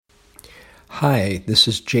Hi, this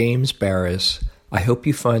is James Baraz. I hope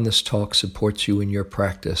you find this talk supports you in your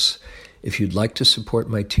practice. If you'd like to support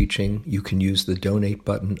my teaching, you can use the donate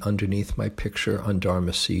button underneath my picture on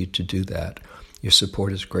Dharma Seed to do that. Your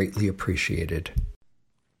support is greatly appreciated.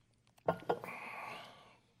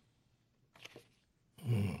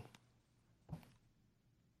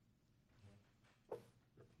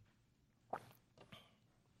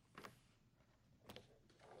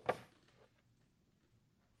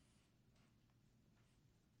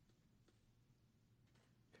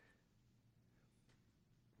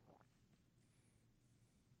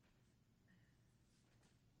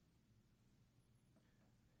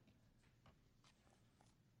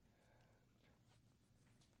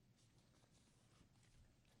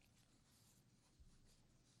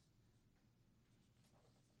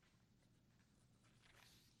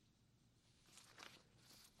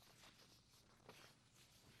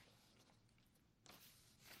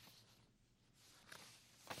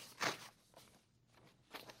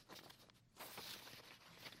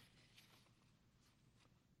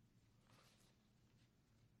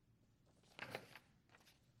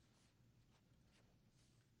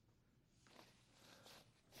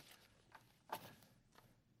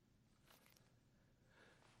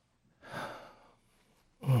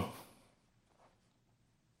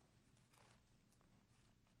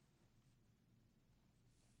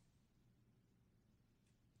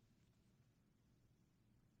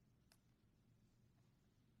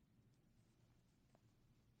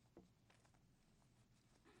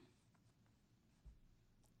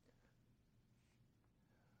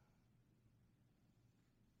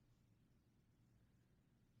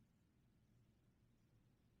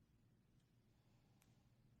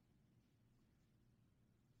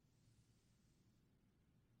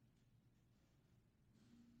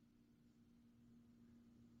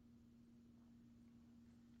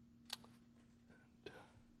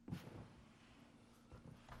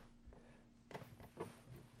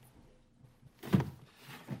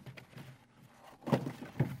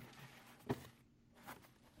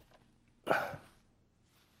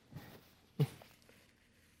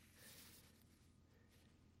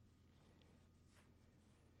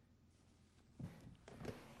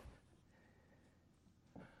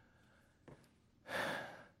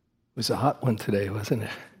 It was a hot one today, wasn't it?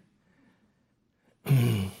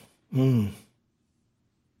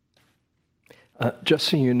 Just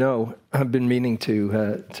so you know, I've been meaning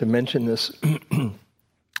to mention this.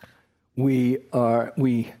 We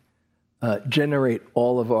generate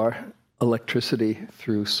all of our electricity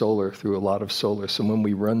through solar, through a lot of solar. So when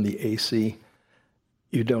we run the AC,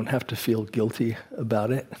 you don't have to feel guilty about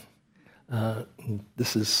it.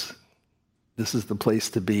 This is the place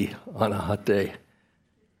to be on a hot day.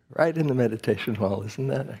 Right in the meditation hall, isn't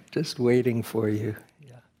that? Just waiting for you.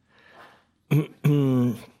 Yeah.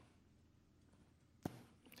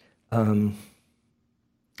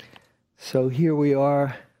 So here we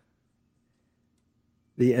are,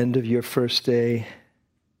 the end of your first day,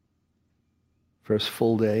 first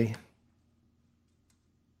full day.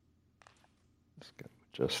 Just got to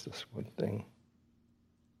adjust this one thing.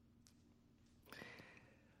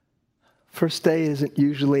 First day isn't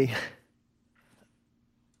usually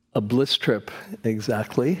a bliss trip,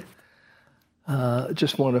 exactly.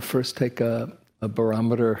 Just want to first take a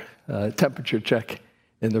barometer temperature check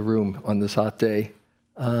in the room on this hot day.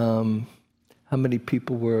 How many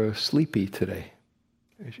people were sleepy today?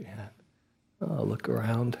 Raise your hand. Oh, look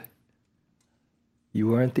around. You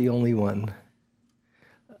weren't the only one.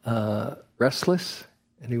 Restless?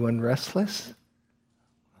 Anyone restless?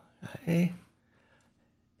 Hey.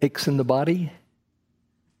 Aches in the body?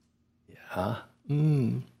 Yeah.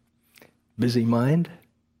 Busy mind?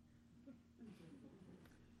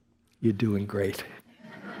 You're doing great.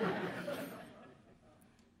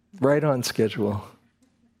 Right on schedule.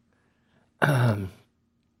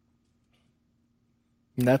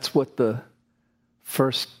 That's what the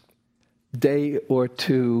first day or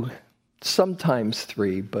two, sometimes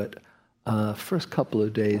 3, but first couple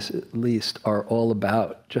of days at least are all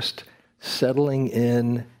about just settling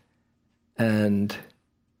in and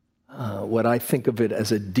what I think of it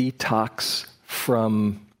as a detox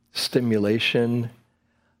from stimulation,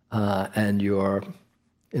 and you're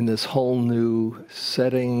in this whole new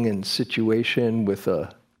setting and situation with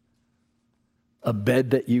a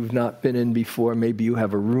bed that you've not been in before. Maybe you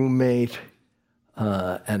have a roommate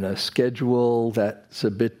and a schedule that's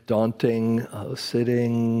a bit daunting.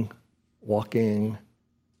 Sitting, walking,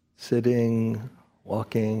 sitting,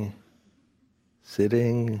 walking,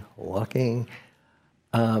 sitting, walking.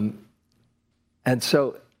 And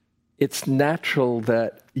so it's natural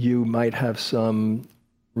that you might have some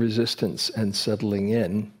resistance and settling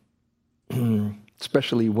in,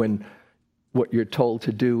 especially when what you're told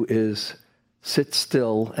to do is sit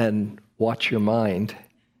still and watch your mind,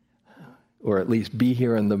 or at least be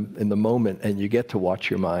here in the moment, and you get to watch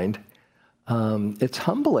your mind. It's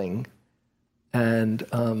humbling,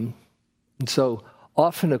 and so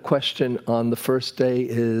often a question on the first day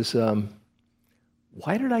is,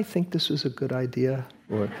 why did I think this was a good idea?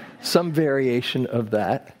 Or some variation of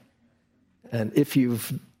that. And if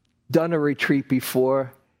you've done a retreat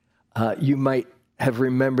before, you might have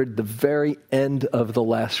remembered the very end of the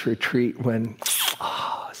last retreat when,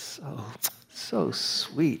 so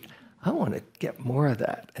sweet. I want to get more of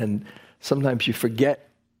that. And sometimes you forget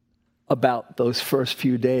about those first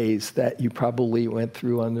few days that you probably went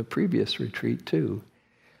through on the previous retreat too.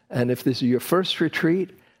 And if this is your first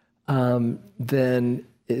retreat, then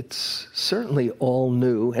it's certainly all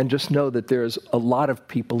new. And just know that there's a lot of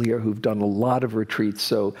people here who've done a lot of retreats,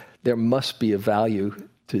 so there must be a value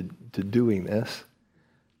to doing this.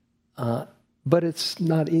 But it's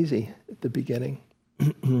not easy at the beginning.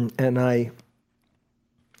 And I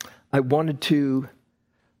wanted to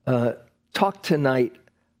talk tonight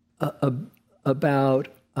about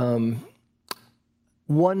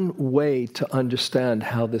one way to understand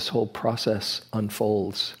how this whole process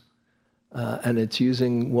unfolds. And it's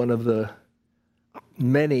using one of the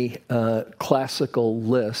many classical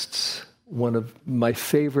lists, one of my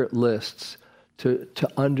favorite lists, to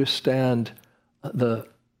understand the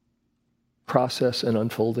process and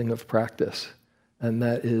unfolding of practice. And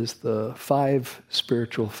that is the 5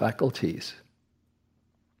 spiritual faculties.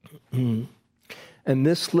 And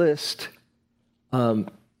this list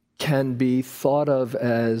can be thought of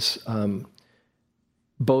as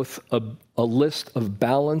both a list of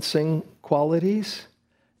balancing qualities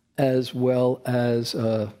as well as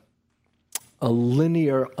a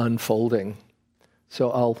linear unfolding.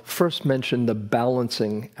 So I'll first mention the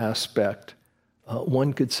balancing aspect.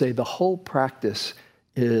 One could say the whole practice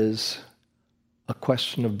is a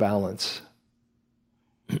question of balance.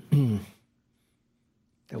 That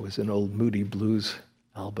was an old Moody Blues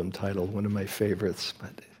album title, one of my favorites,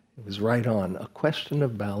 but it was right on. A question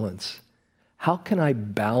of balance. How can I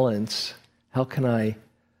balance? How can I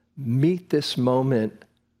meet this moment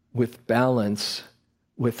with balance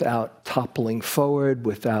without toppling forward,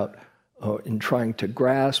 without in trying to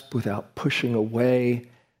grasp, without pushing away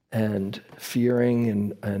and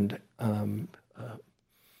fearing and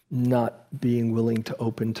not being willing to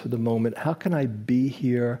open to the moment? How can I be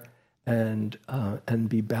here and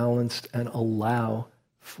be balanced and allow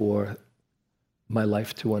for my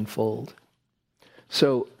life to unfold?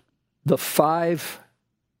 So the 5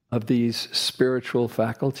 of these spiritual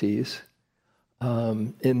faculties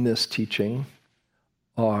in this teaching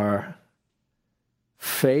are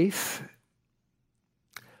faith,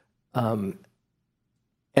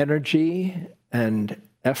 energy and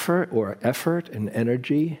effort, or effort and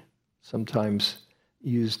energy, sometimes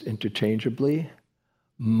used interchangeably,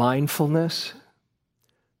 mindfulness,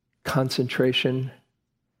 concentration,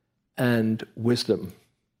 and wisdom.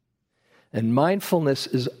 And mindfulness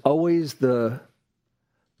is always the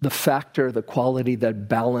factor, the quality that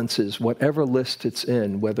balances whatever list it's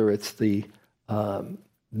in, whether it's the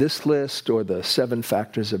this list or the 7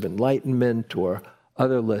 factors of enlightenment or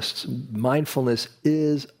other lists. Mindfulness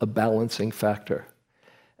is a balancing factor.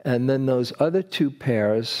 And then those other 2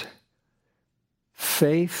 pairs,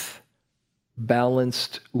 faith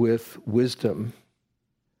balanced with wisdom.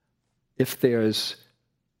 If there's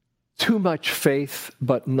too much faith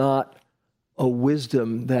but not a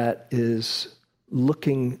wisdom that is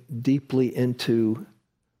looking deeply into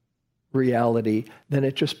reality, then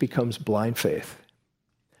it just becomes blind faith.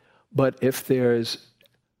 But if there's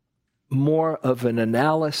more of an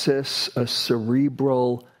analysis, a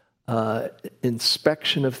cerebral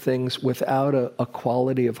inspection of things without a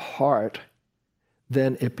quality of heart,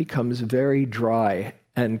 then it becomes very dry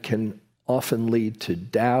and can often lead to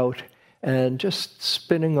doubt and just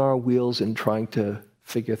spinning our wheels and trying to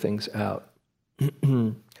figure things out.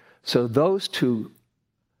 So those 2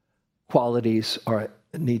 qualities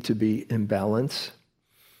need to be in balance.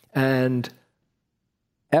 And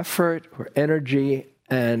effort or energy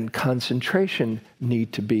and concentration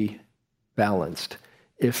need to be balanced.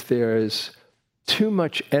 If there's too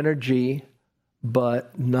much energy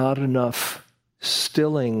but not enough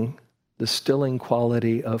the stilling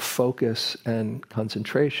quality of focus and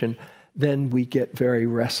concentration, then we get very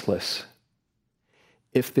restless.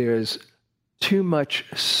 If there's too much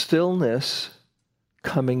stillness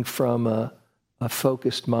coming from a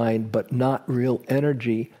focused mind but not real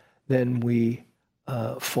energy, then we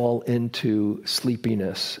fall into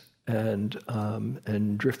sleepiness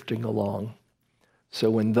and drifting along. So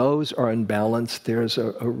when those are unbalanced, there's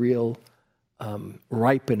a real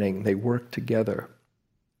ripening. They work together.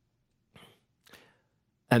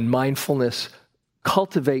 And mindfulness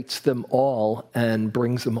cultivates them all and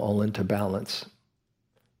brings them all into balance.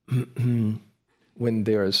 When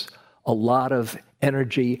there's a lot of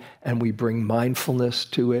energy and we bring mindfulness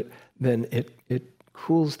to it, then it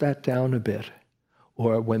cools that down a bit.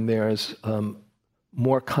 Or when there's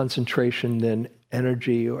more concentration than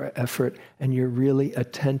energy or effort, and you're really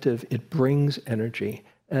attentive, it brings energy.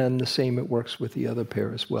 And the same, it works with the other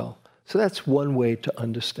pair as well. So that's one way to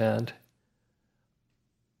understand.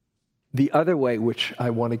 The other way, which I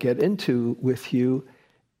want to get into with you,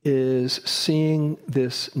 is seeing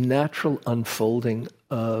this natural unfolding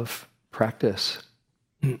of practice.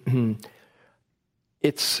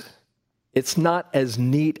 It's not as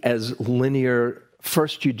neat as linear,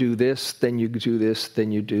 first you do this, then you do this,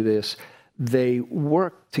 then you do this. They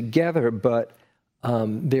work together, but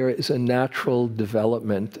there is a natural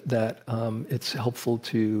development that it's helpful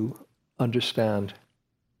to understand.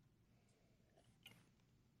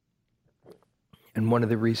 And one of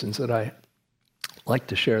the reasons that I like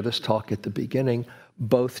to share this talk at the beginning,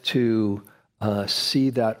 both to see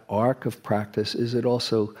that arc of practice, is it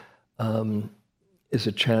also is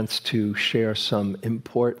a chance to share some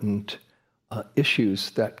important issues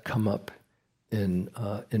that come up in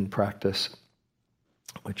practice,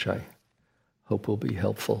 which I hope will be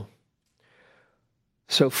helpful.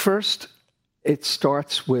 So first, it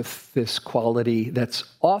starts with this quality that's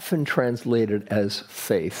often translated as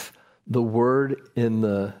faith. The word in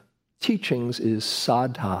the teachings is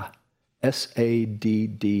saddha,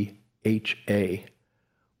 S-A-D-D-H-A,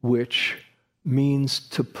 which means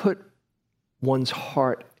to put one's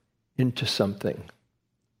heart into something.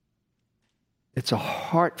 It's a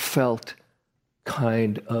heartfelt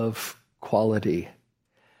kind of quality.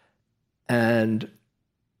 And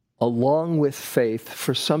along with faith,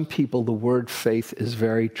 for some people, the word faith is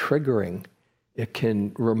very triggering. It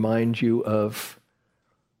can remind you of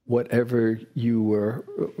whatever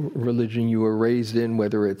religion you were raised in,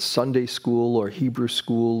 whether it's Sunday school or Hebrew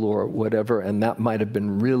school or whatever, and that might have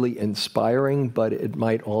been really inspiring, but it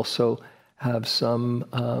might also have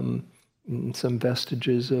some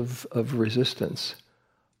vestiges of resistance.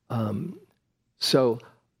 So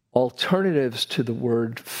alternatives to the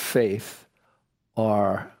word faith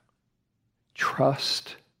are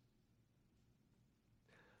trust,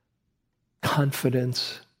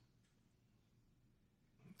 confidence,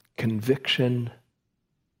 conviction,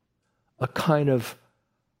 a kind of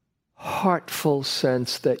heartful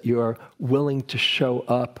sense that you're willing to show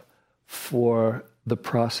up for the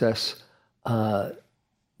process,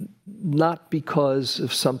 not because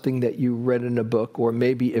of something that you read in a book, or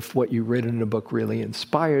maybe if what you read in a book really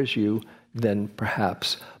inspires you, then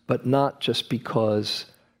perhaps, but not just because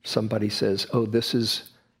somebody says, oh, this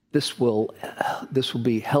will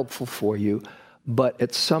be helpful for you. But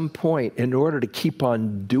at some point, in order to keep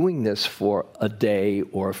on doing this for a day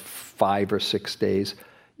or 5 or 6 days,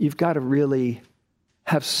 you've got to really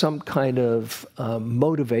have some kind of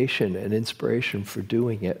motivation and inspiration for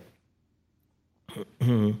doing it.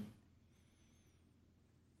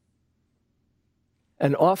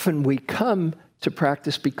 And often we come to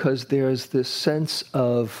practice because there's this sense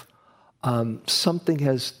of something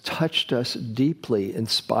has touched us deeply,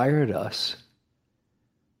 inspired us,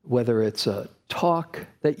 whether it's a talk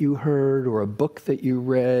that you heard or a book that you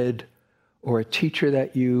read or a teacher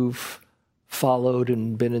that you've followed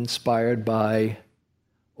and been inspired by,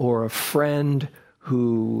 or a friend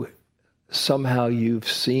who somehow you've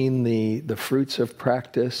seen the fruits of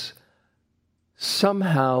practice.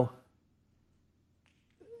 Somehow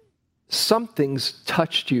something's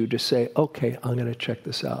touched you to say, okay, I'm going to check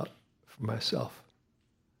this out for myself.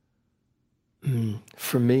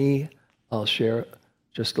 For me, I'll share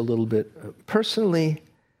just a little bit. Personally,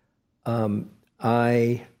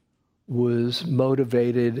 I was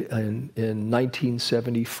motivated in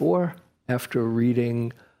 1974 after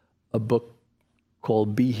reading a book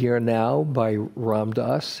called Be Here Now by Ram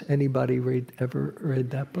Dass. Anybody ever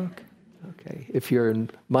read that book? Okay. If you're in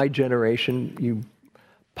my generation, you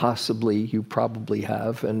probably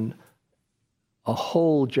have, and a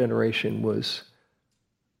whole generation was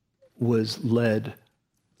led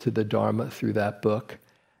to the Dharma through that book.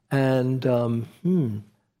 And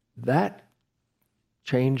that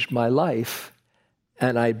changed my life.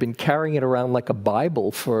 And I'd been carrying it around like a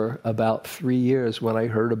Bible for about 3 years when I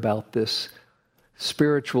heard about this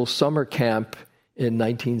spiritual summer camp in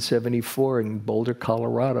 1974 in Boulder,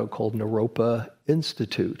 Colorado called Naropa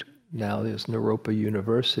Institute. Now there's Naropa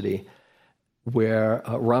University. where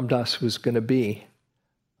Ram Dass was going to be.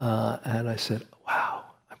 And I said, wow,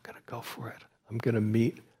 I'm going to go for it. I'm going to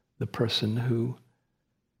meet the person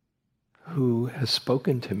who has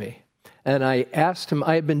spoken to me. And I asked him,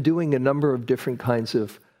 I had been doing a number of different kinds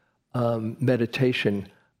of meditation.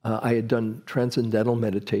 I had done transcendental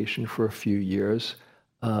meditation for a few years.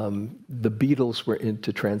 The Beatles were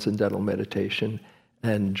into transcendental meditation,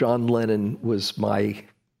 and John Lennon was my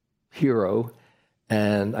hero.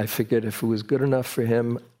 And I figured if it was good enough for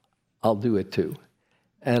him, I'll do it too.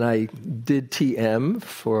 And I did TM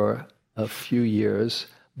for a few years,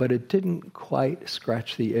 but it didn't quite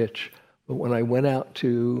scratch the itch. But when I went out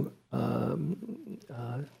to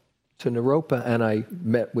Naropa and I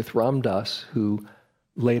met with Ram Dass, who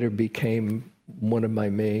later became one of my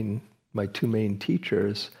two main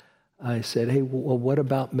teachers, I said, hey, well, what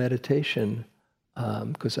about meditation?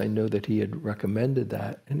 Because I know that he had recommended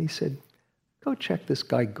that. And he said, go check this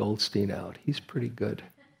guy Goldstein out. He's pretty good.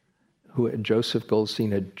 Joseph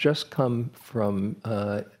Goldstein had just come from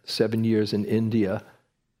 7 years in India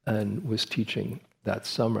and was teaching that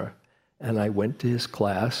summer. And I went to his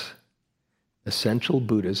class, Essential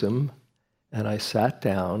Buddhism, and I sat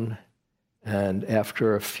down, and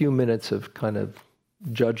after a few minutes of kind of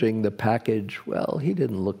judging the package, well, he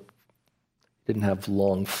didn't have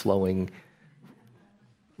long flowing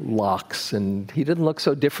locks, and he didn't look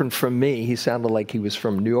so different from me. He sounded like he was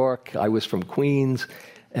from New York, I was from Queens,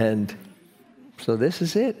 and so this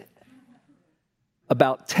is it.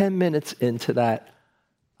 About 10 minutes into that,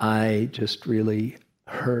 I just really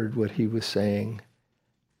heard what he was saying,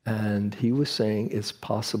 and he was saying it's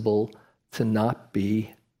possible to not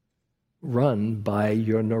be run by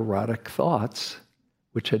your neurotic thoughts,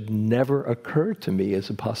 which had never occurred to me as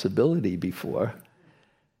a possibility before.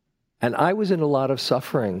 And I was in a lot of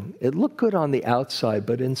suffering. It looked good on the outside,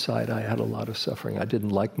 but inside I had a lot of suffering. I didn't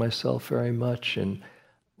like myself very much and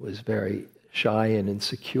was very shy and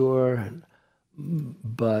insecure.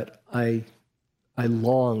 But I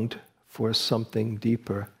longed for something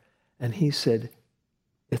deeper. And he said,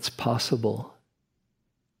 it's possible.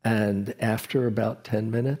 And after about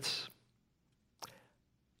 10 minutes,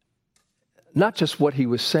 not just what he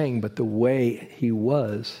was saying, but the way he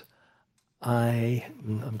was,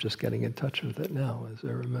 I'm just getting in touch with it now as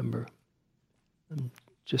I remember. I'm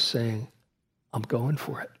just saying, I'm going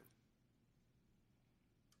for it.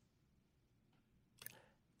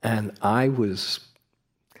 And I was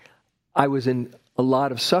in a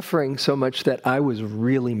lot of suffering, so much that I was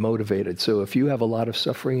really motivated. So if you have a lot of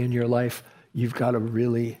suffering in your life, you've got a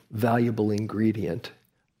really valuable ingredient.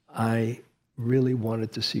 I really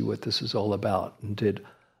wanted to see what this is all about and did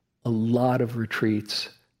a lot of retreats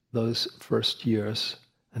those first years.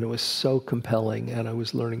 And it was so compelling, and I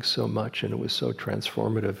was learning so much, and it was so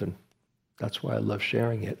transformative, and that's why I love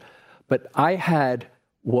sharing it. But I had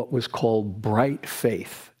what was called bright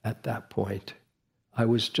faith at that point. I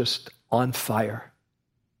was just on fire.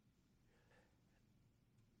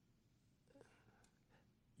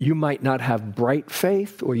 You might not have bright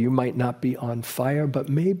faith, or you might not be on fire, but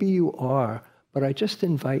maybe you are. But I just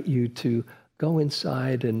invite you to go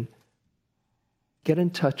inside and get in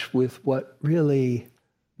touch with what really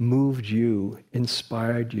moved you,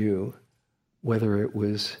 inspired you, whether it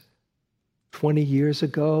was 20 years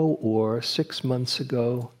ago or 6 months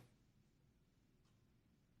ago.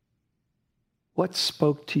 What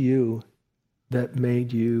spoke to you that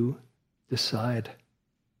made you decide,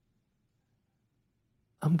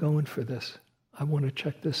 I'm going for this. I want to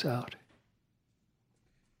check this out.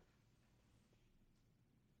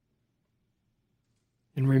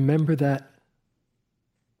 And remember that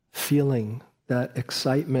feeling, that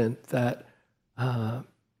excitement, that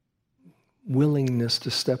willingness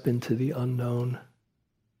to step into the unknown.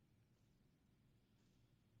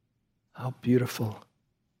 How beautiful.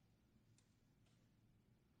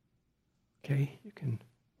 Okay, you can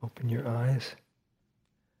open your eyes.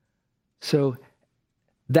 So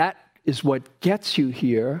that is what gets you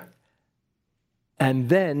here, and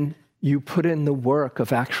then you put in the work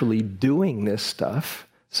of actually doing this stuff,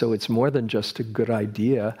 so it's more than just a good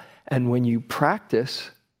idea. And when you practice,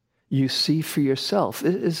 you see for yourself.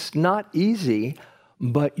 It's not easy,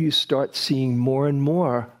 but you start seeing more and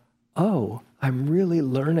more, oh, I'm really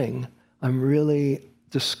learning. I'm really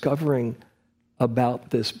discovering about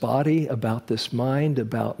this body, about this mind,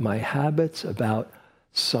 about my habits, about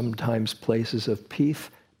sometimes places of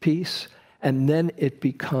peace. And then it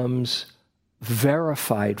becomes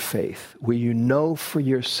verified faith, where you know for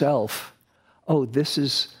yourself, oh,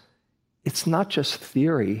 it's not just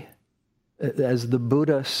theory. As the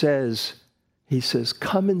Buddha says, he says,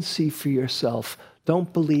 come and see for yourself.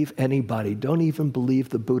 Don't believe anybody. Don't even believe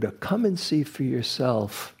the Buddha. Come and see for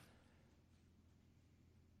yourself.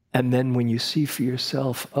 And then when you see for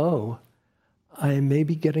yourself, oh, I am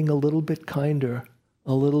maybe getting a little bit kinder,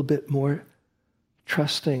 a little bit more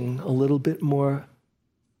trusting, a little bit more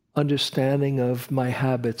understanding of my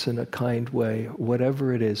habits in a kind way,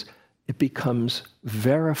 whatever it is, it becomes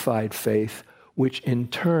verified faith, which in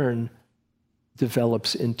turn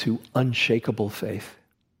develops into unshakable faith.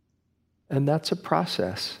 And that's a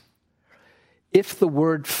process. If the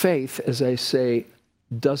word faith, as I say,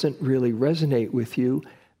 doesn't really resonate with you,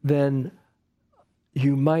 then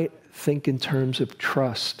you might think in terms of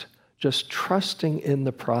trust, just trusting in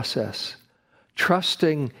the process,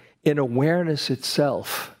 trusting in awareness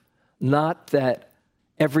itself, not that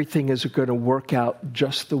everything is going to work out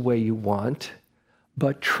just the way you want,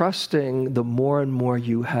 but trusting the more and more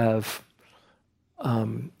you have,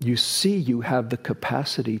 you see you have the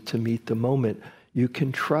capacity to meet the moment. You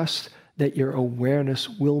can trust that your awareness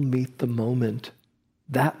will meet the moment,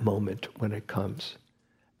 that moment when it comes.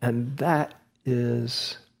 And that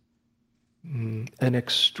is an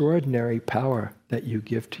extraordinary power that you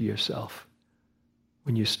give to yourself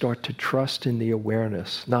when you start to trust in the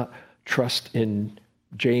awareness, not trust in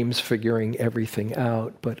James figuring everything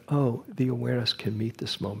out, but, oh, the awareness can meet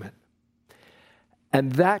this moment.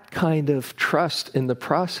 And that kind of trust in the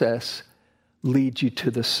process leads you to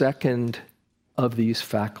the second of these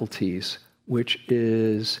faculties, which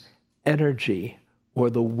is energy, or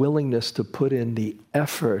the willingness to put in the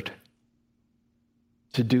effort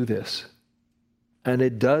to do this. And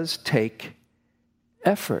it does take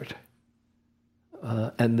effort.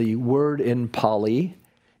 And the word in Pali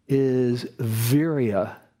is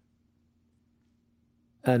virya.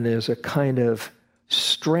 And there's a kind of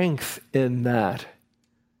strength in that,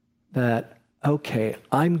 okay,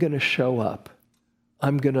 I'm going to show up.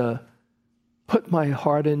 I'm going to put my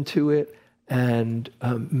heart into it and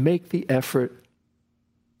make the effort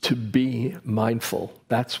to be mindful.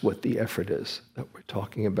 That's what the effort is that we're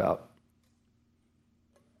talking about.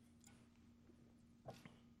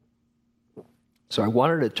 So I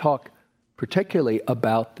wanted to talk particularly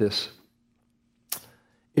about this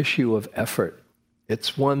issue of effort.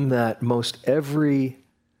 It's one that most every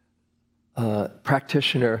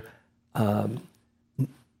practitioner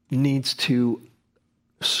needs to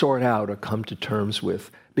sort out or come to terms with,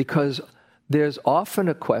 because there's often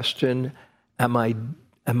a question: Am I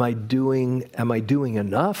doing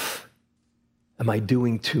enough? Am I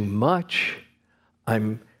doing too much?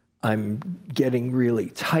 I'm getting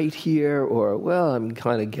really tight here, or, well, I'm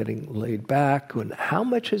kind of getting laid back. And how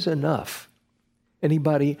much is enough?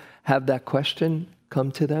 Anybody have that question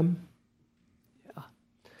come to them? Yeah.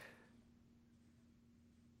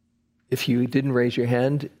 If you didn't raise your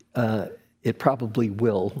hand, it probably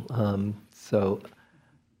will.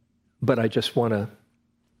 But I just want to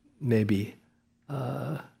maybe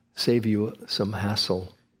save you some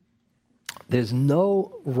hassle. There's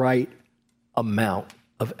no right amount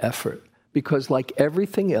of effort, because like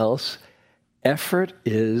everything else, effort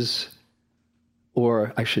is,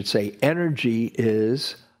 or I should say energy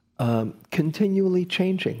is, continually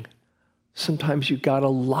changing. Sometimes you've got a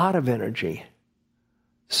lot of energy.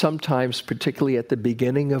 Sometimes, particularly at the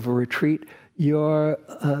beginning of a retreat,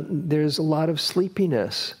 there's a lot of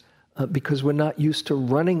sleepiness because we're not used to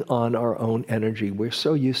running on our own energy. We're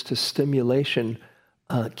so used to stimulation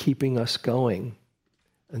keeping us going.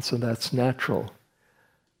 And so that's natural.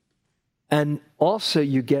 And also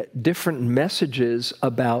you get different messages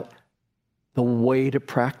about the way to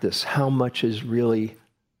practice, how much is really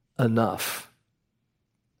enough.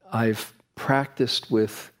 I've practiced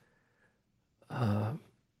with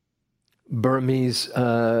Burmese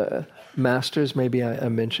masters, maybe I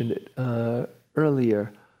mentioned it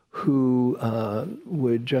earlier, who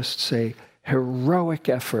would just say heroic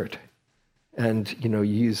effort, and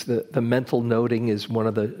use the mental noting is one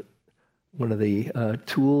of the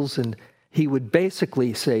tools, and he would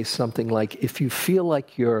basically say something like, if you feel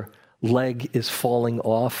like your leg is falling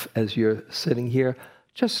off as you're sitting here,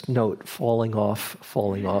 just note falling off,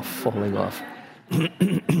 falling off, falling off.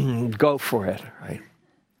 Go for it, right?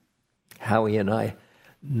 Howie and I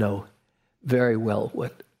know very well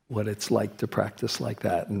what it's like to practice like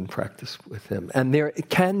that and practice with him. And there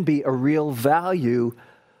can be a real value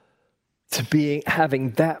to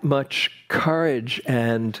having that much courage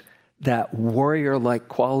and that warrior-like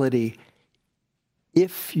quality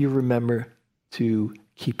if you remember to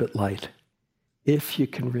keep it light, if you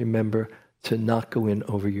can remember to not go in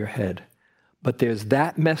over your head. But there's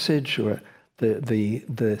that message, or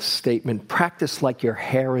the statement, practice like your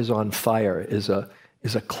hair is on fire, is a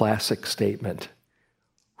classic statement.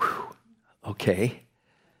 Whew. okay?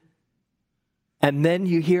 And then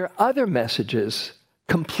you hear other messages,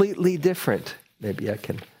 completely different. Maybe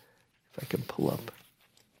if I can pull up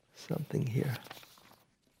something here.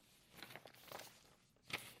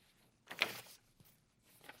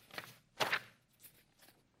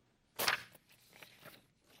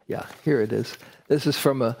 Yeah, here it is. This is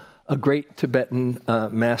from a great Tibetan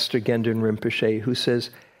master, Gendern Rinpoche, who says,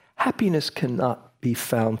 happiness cannot be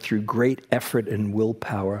found through great effort and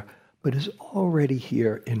willpower, but is already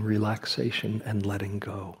here in relaxation and letting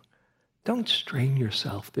go. Don't strain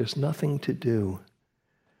yourself. There's nothing to do.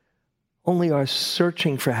 Only our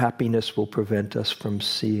searching for happiness will prevent us from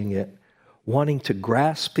seeing it. Wanting to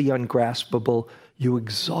grasp the ungraspable, you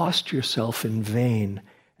exhaust yourself in vain.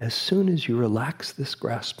 As soon as you relax this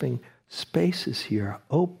grasping, space is here,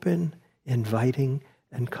 open, inviting,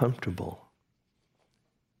 and comfortable.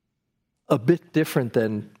 A bit different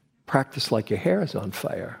than practice like your hair is on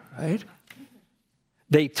fire, right?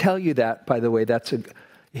 They tell you that, by the way,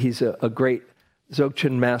 he's a great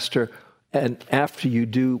Dzogchen master, and after you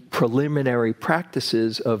do preliminary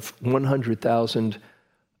practices of 100,000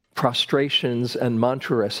 prostrations and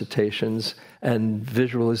mantra recitations and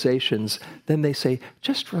visualizations, then they say,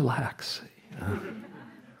 just relax.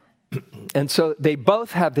 And so they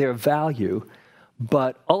both have their value,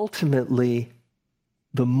 but ultimately,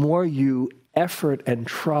 the more you effort and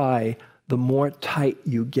try, the more tight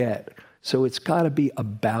you get. So it's got to be a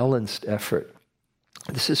balanced effort.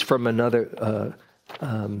 This is from another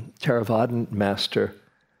Theravadan master,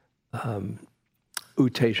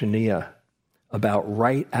 Utejaniya, about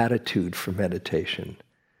right attitude for meditation.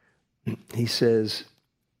 He says,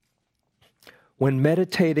 when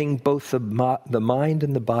meditating, both the mind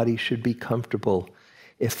and the body should be comfortable.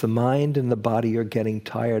 If the mind and the body are getting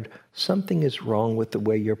tired, something is wrong with the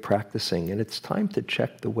way you're practicing, and it's time to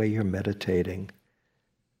check the way you're meditating.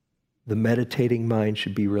 The meditating mind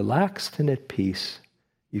should be relaxed and at peace.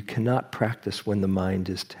 You cannot practice when the mind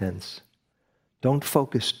is tense. Don't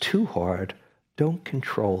focus too hard. Don't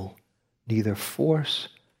control. Neither force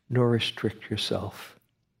nor restrict yourself.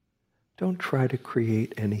 Don't try to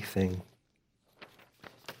create anything.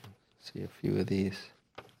 Let's see a few of these.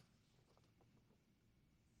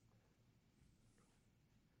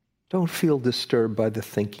 Don't feel disturbed by the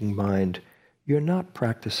thinking mind. You're not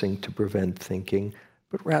practicing to prevent thinking,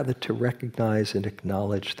 but rather to recognize and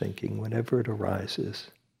acknowledge thinking whenever it arises.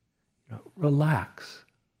 Relax.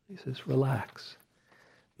 He says, relax.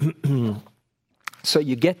 So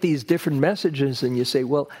you get these different messages and you say,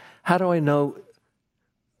 well, how do I know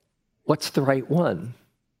what's the right one?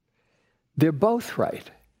 They're both right.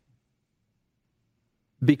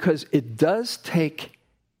 Because it does take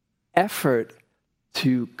effort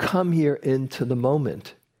to come here into the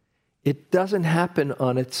moment. It doesn't happen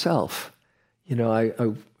on itself. I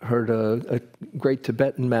heard a great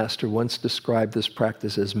Tibetan master once describe this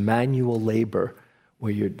practice as manual labor,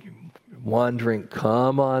 where you're wandering,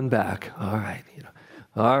 come on back, all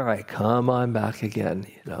right, come on back again,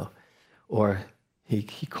 Or he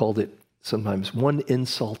called it sometimes one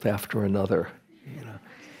insult after another,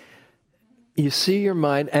 You see your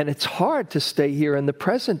mind, and it's hard to stay here in the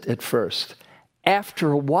present at first.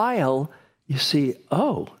 After a while, you see,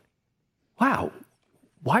 oh, wow,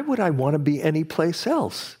 why would I want to be anyplace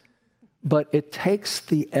else? But it takes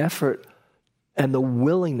the effort and the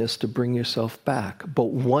willingness to bring yourself back.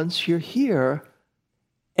 But once you're here,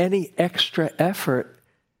 any extra effort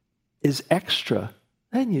is extra.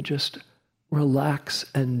 Then you just relax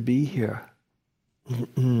and be here.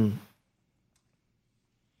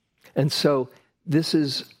 And so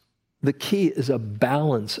the key is a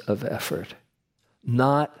balance of effort.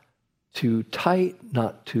 Not too tight,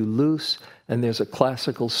 not too loose. And there's a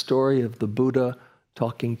classical story of the Buddha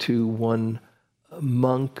talking to one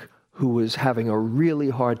monk who was having a really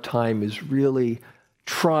hard time, is really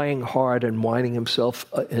trying hard and winding himself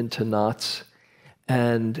into knots.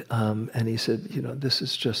 And he said, this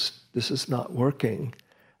is not working.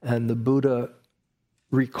 And the Buddha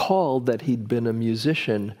recalled that he'd been a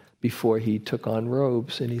musician before he took on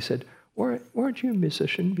robes. And he said, weren't you a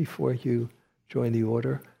musician before you joined the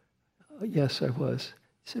order? Yes, I was.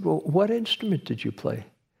 He said, well, what instrument did you play?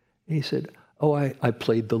 And he said, I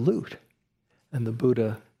played the lute. And the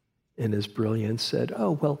Buddha, in his brilliance, said,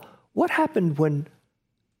 oh, well, what happened when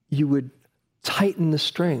you would tighten the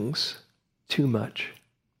strings too much?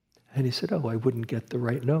 And he said, I wouldn't get the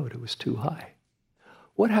right note. It was too high.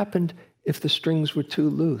 What happened if the strings were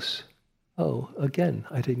too loose? Again,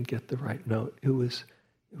 I didn't get the right note. It was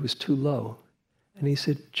too low. And he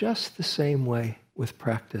said, just the same way with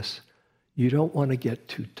practice. You don't want to get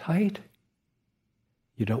too tight.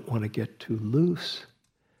 You don't want to get too loose.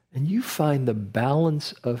 And you find the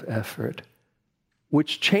balance of effort,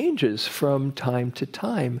 which changes from time to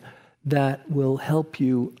time, that will help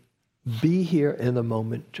you be here in the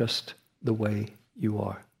moment just the way you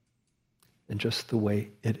are and just the way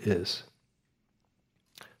it is.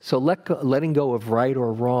 So letting go of right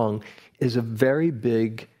or wrong is a very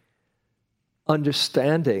big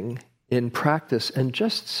understanding in practice, and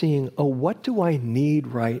just seeing, oh, what do I need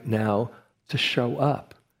right now to show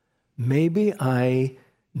up? Maybe I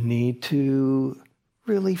need to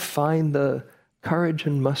really find the courage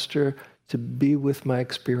and muster to be with my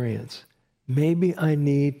experience. Maybe I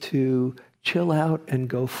need to chill out and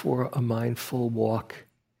go for a mindful walk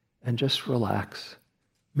and just relax.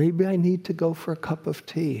 Maybe I need to go for a cup of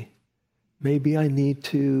tea. Maybe I need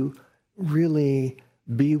to really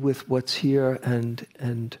be with what's here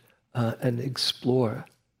and explore.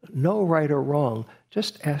 No right or wrong.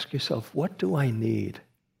 Just ask yourself, what do I need?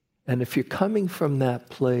 And if you're coming from that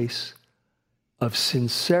place of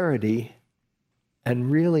sincerity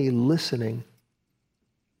and really listening,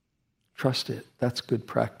 trust it. That's good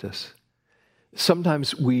practice.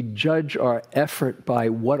 Sometimes we judge our effort by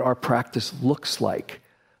what our practice looks like.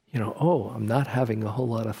 Oh, I'm not having a whole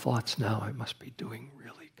lot of thoughts now. I must be doing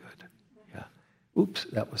really good. Yeah. Oops,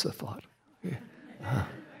 that was a thought. Yeah.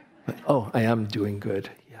 But, I am doing good.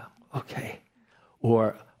 Yeah. Okay.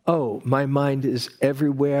 Or, my mind is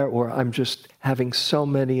everywhere, or I'm just having so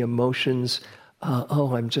many emotions.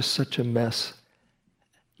 I'm just such a mess.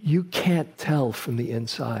 You can't tell from the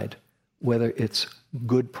inside whether it's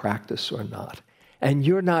good practice or not. And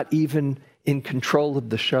you're not even in control of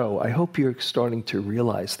the show. I hope you're starting to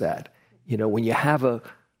realize that. When you have a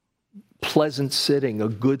pleasant sitting, a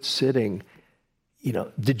good sitting,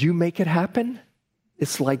 did you make it happen?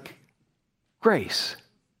 It's like grace,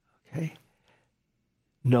 okay?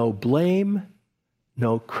 No blame,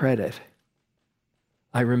 no credit.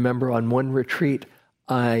 I remember on one retreat,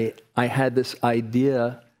 I had this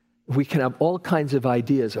idea. We can have all kinds of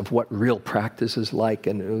ideas of what real practice is like,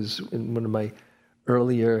 and it was in one of my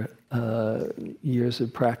earlier years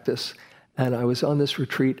of practice, and I was on this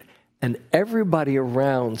retreat, and everybody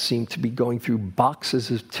around seemed to be going through boxes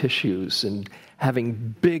of tissues and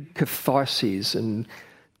having big catharses and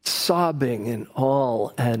sobbing and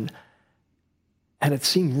all, and it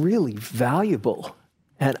seemed really valuable.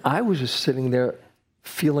 And I was just sitting there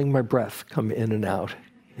feeling my breath come in and out.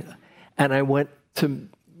 And I went to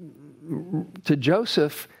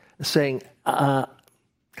Joseph saying, I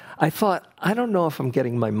thought, I don't know if I'm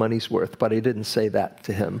getting my money's worth, but I didn't say that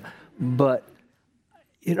to him. But,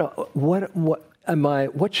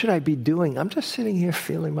 what should I be doing? I'm just sitting here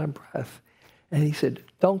feeling my breath. And he said,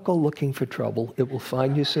 don't go looking for trouble. It will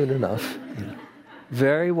find you soon enough.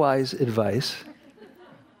 Very wise advice.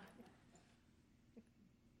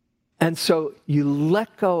 And so you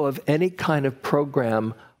let go of any kind of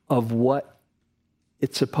program of what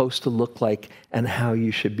it's supposed to look like and how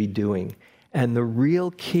you should be doing. And the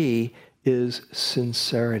real key is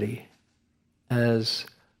sincerity. As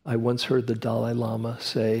I once heard the Dalai Lama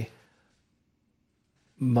say,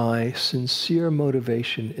 my sincere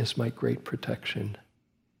motivation is my great protection.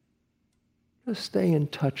 Just stay in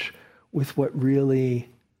touch with what really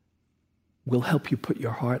will help you put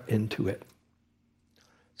your heart into it.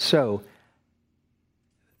 So,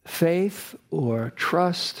 faith or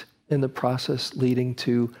trust in the process leading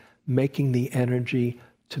to making the energy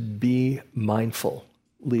to be mindful,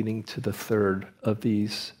 leading to the third of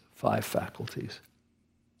these 5 faculties.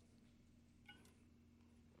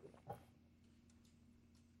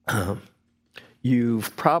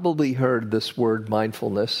 You've probably heard this word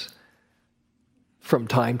mindfulness from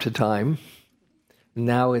time to time.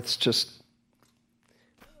 Now it's just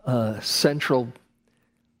a central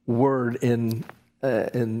word in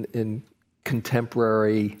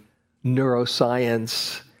contemporary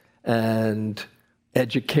neuroscience and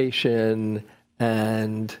education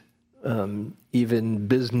and even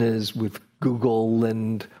business with Google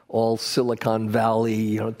and all Silicon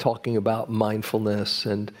Valley, talking about mindfulness,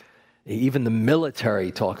 and even the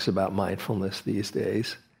military talks about mindfulness these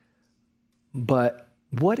days. But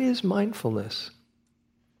what is mindfulness?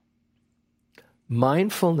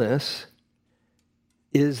 Mindfulness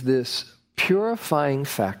is this purifying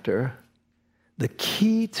factor, the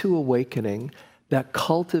key to awakening that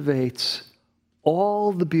cultivates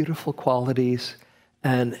all the beautiful qualities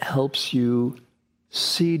and helps you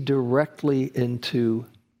see directly into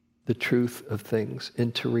the truth of things,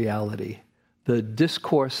 into reality. The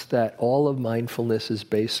discourse that all of mindfulness is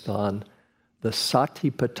based on, the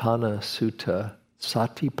Satipatthana Sutta,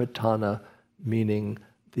 Satipatthana meaning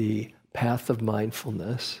the path of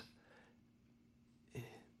mindfulness.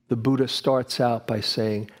 The Buddha starts out by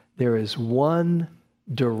saying, there is one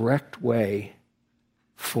direct way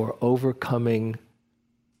for overcoming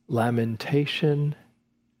lamentation,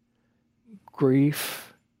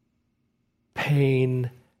 grief,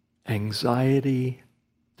 pain, anxiety,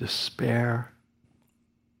 despair,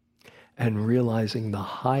 and realizing the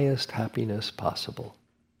highest happiness possible.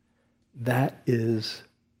 That is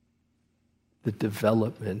the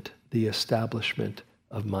development, the establishment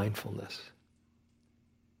of mindfulness.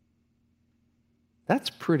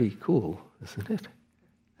 That's pretty cool, isn't it?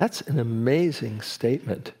 That's an amazing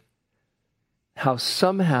statement. How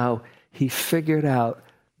somehow he figured out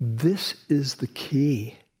this is the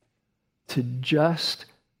key to just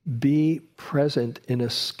be present in a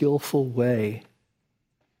skillful way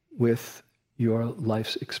with your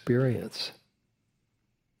life's experience.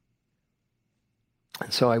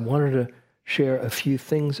 And so I wanted to share a few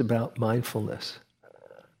things about mindfulness.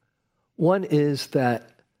 One is that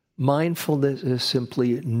mindfulness is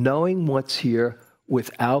simply knowing what's here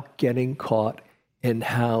without getting caught in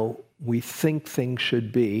how we think things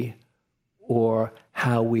should be or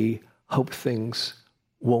how we hope things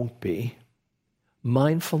won't be.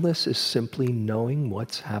 Mindfulness is simply knowing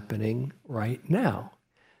what's happening right now.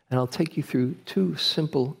 And I'll take you through two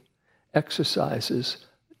simple exercises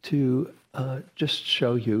to just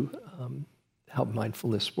show you how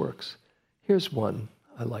mindfulness works. Here's one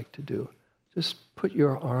I like to do. Just put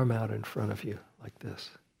your arm out in front of you like this.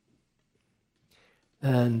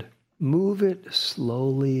 And move it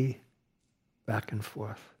slowly back and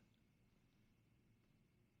forth.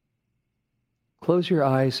 Close your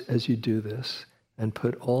eyes as you do this and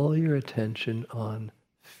put all your attention on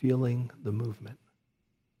feeling the movement.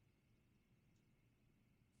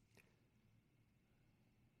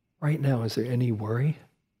 Right now, is there any worry?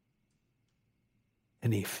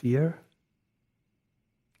 Any fear?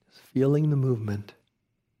 Just feeling the movement.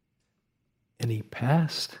 Any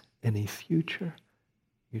past? Any future?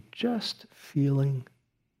 You're just feeling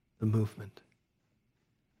the movement.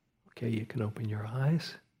 Okay, you can open your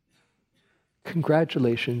eyes.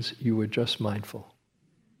 Congratulations, you were just mindful.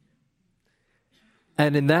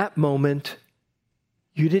 And in that moment,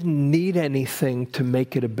 you didn't need anything to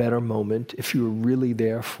make it a better moment if you were really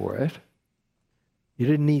there for it. You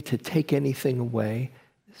didn't need to take anything away.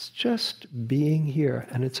 It's just being here,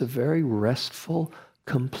 and it's a very restful,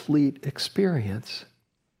 complete experience.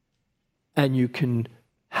 And you can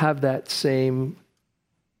have that same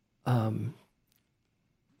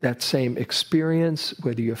experience,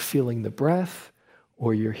 whether you're feeling the breath,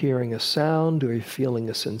 or you're hearing a sound, or you're feeling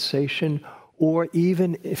a sensation, or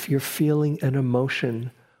even if you're feeling an emotion,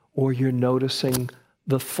 or you're noticing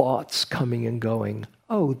the thoughts coming and going.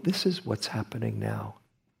 Oh, this is what's happening now.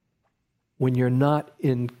 When you're not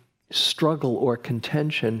in struggle or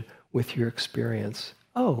contention with your experience.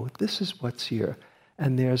 Oh, this is what's here.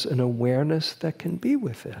 And there's an awareness that can be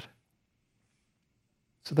with it.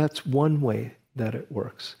 So that's one way that it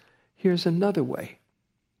works. Here's another way.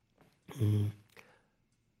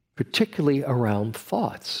 Particularly around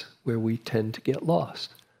thoughts, where we tend to get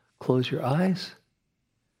lost. Close your eyes.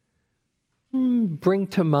 Bring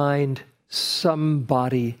to mind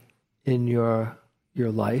somebody in your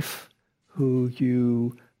life who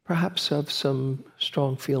you perhaps have some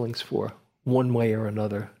strong feelings for, one way or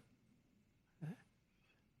another.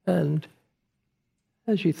 And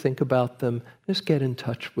as you think about them, just get in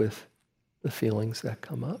touch with the feelings that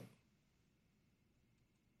come up.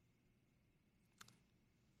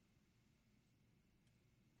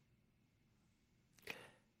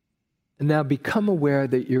 And now become aware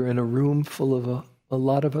that you're in a room full of a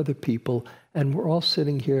lot of other people, and we're all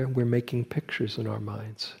sitting here and we're making pictures in our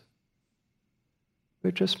minds.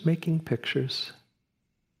 We're just making pictures.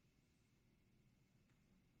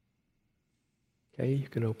 Okay, you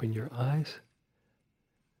can open your eyes.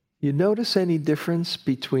 You notice any difference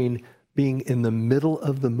between being in the middle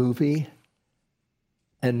of the movie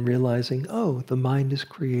and realizing, oh, the mind is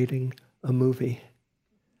creating a movie?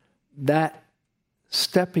 That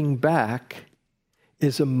stepping back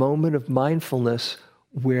is a moment of mindfulness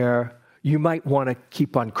where you might want to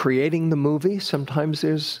keep on creating the movie. Sometimes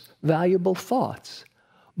there's valuable thoughts.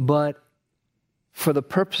 But for the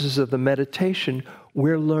purposes of the meditation,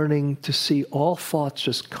 we're learning to see all thoughts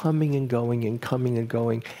just coming and going and coming and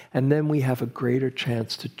going. And then we have a greater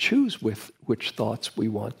chance to choose with which thoughts we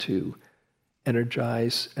want to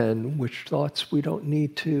energize and which thoughts we don't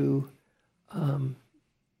need to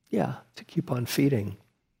keep on feeding.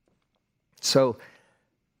 So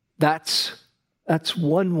that's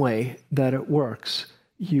one way that it works.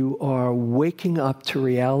 You are waking up to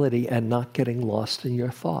reality and not getting lost in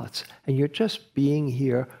your thoughts. And you're just being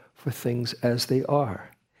here for things as they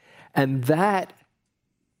are. And that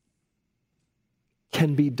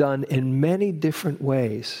can be done in many different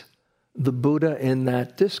ways. The Buddha in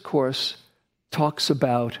that discourse talks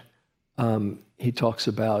about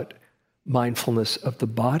mindfulness of the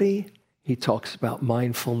body. He talks about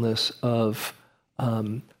mindfulness of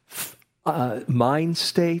mind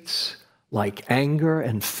states like anger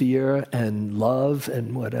and fear and love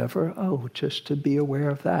and whatever. Oh, just to be aware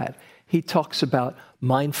of that. He talks about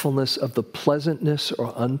mindfulness of the pleasantness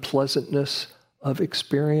or unpleasantness of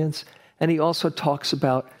experience. And he also talks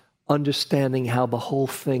about understanding how the whole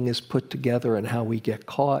thing is put together and how we get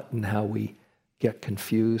caught and how we get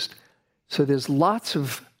confused. So there's lots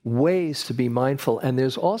of ways to be mindful, and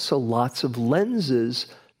there's also lots of lenses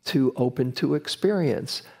to open to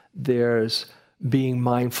experience. There's being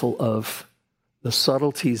mindful of the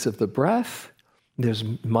subtleties of the breath. There's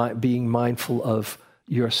being mindful of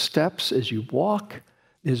your steps as you walk.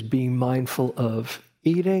 There's being mindful of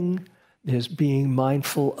eating. There's being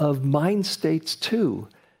mindful of mind states too.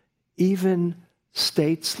 Even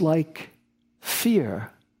states like fear.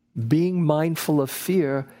 Being mindful of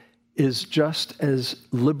fear is just as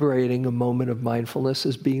liberating a moment of mindfulness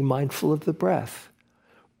as being mindful of the breath.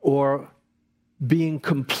 Or being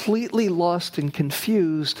completely lost and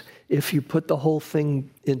confused if you put the whole thing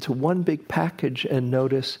into one big package and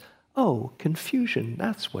notice, oh, confusion,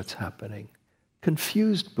 that's what's happening.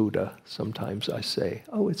 Confused Buddha, sometimes I say.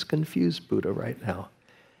 Oh, it's confused Buddha right now.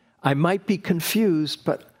 I might be confused,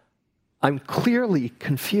 but I'm clearly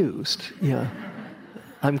confused. Yeah.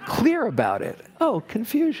 I'm clear about it. Oh,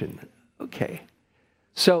 confusion. Okay.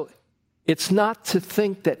 So it's not to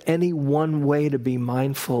think that any one way to be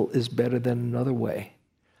mindful is better than another way.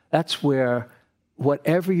 That's where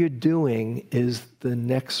whatever you're doing is the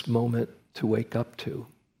next moment to wake up to.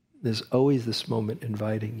 There's always this moment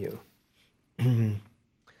inviting you.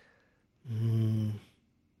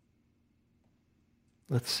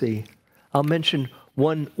 Let's see. I'll mention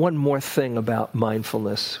one more thing about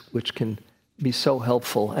mindfulness, which can be so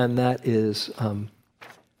helpful, and that is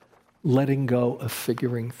letting go of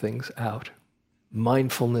figuring things out.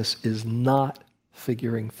 Mindfulness is not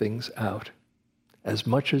figuring things out as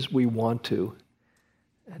much as we want to.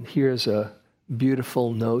 And here's a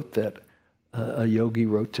beautiful note that a yogi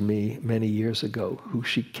wrote to me many years ago, who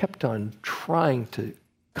she kept on trying to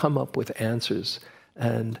come up with answers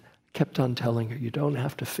and kept on telling her, you don't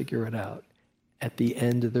have to figure it out. At the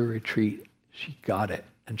end of the retreat, she got it,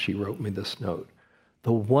 and she wrote me this note.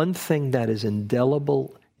 The one thing that is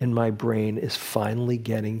indelible in my brain is finally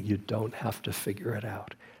getting, you don't have to figure it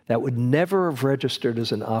out. That would never have registered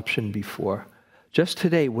as an option before. Just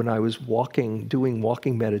today, when I was doing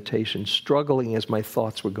walking meditation, struggling as my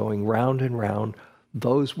thoughts were going round and round,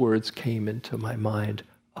 those words came into my mind.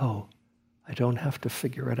 Oh, I don't have to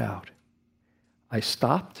figure it out. I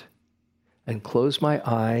stopped and closed my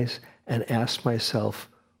eyes and asked myself,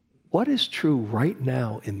 what is true right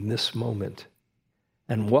now in this moment?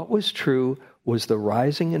 And what was true was the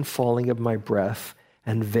rising and falling of my breath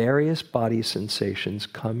and various body sensations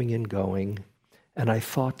coming and going. And I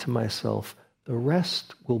thought to myself, the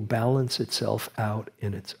rest will balance itself out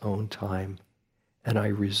in its own time. And I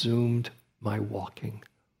resumed my walking.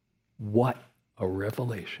 What a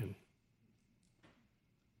revelation.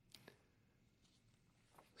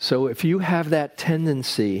 So if you have that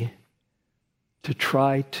tendency to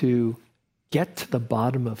try to get to the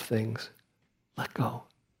bottom of things, let go.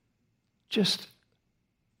 Just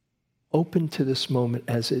open to this moment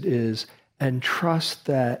as it is and trust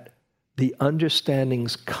that the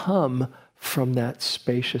understandings come from that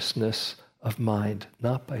spaciousness of mind,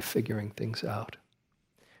 not by figuring things out.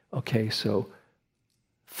 Okay, so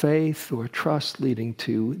faith or trust leading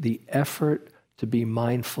to the effort to be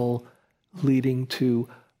mindful, leading to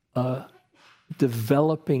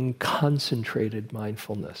developing concentrated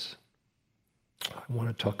mindfulness. I want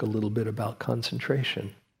to talk a little bit about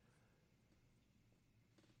concentration.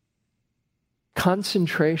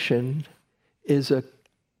 Concentration is a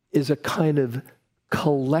kind of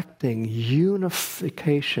collecting,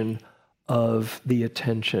 unification of the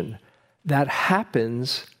attention that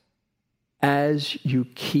happens as you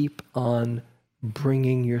keep on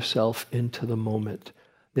bringing yourself into the moment.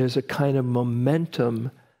 There's a kind of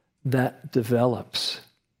momentum that develops.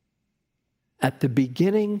 At the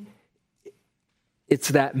beginning, it's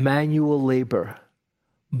that manual labor.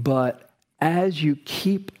 But as you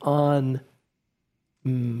keep on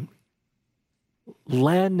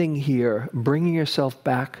landing here, bringing yourself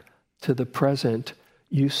back to the present,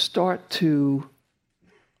 you start to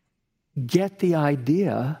get the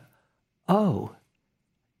idea, oh,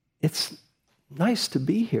 it's nice to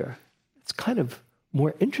be here. It's kind of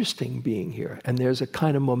more interesting being here. And there's a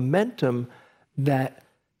kind of momentum that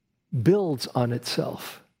builds on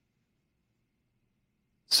itself.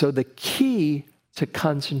 So the key to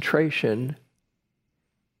concentration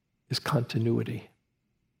is continuity.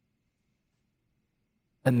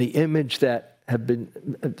 And the image that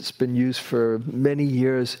it's been used for many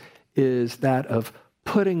years is that of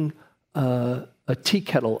putting a tea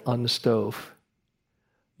kettle on the stove.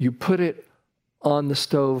 You put it on the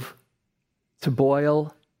stove to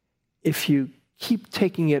boil. If you keep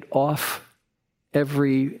taking it off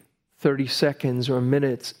every 30 seconds or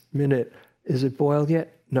minute, is it boiled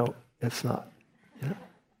yet? No, it's not.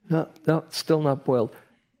 No, it's still not boiled.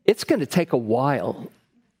 It's going to take a while.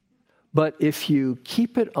 But if you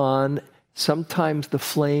keep it on, sometimes the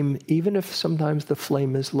flame, even if sometimes the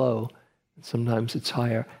flame is low, sometimes it's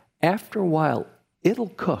higher, after a while, it'll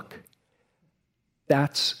cook.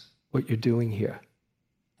 That's what you're doing here.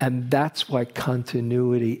 And that's why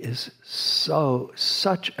continuity is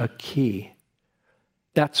such a key.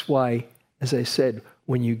 That's why, as I said,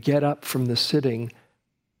 when you get up from the sitting,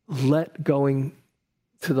 let going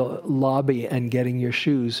to the lobby and getting your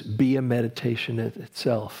shoes be a meditation in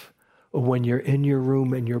itself. Or when you're in your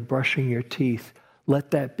room and you're brushing your teeth,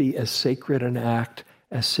 let that be as sacred an act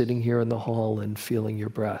as sitting here in the hall and feeling your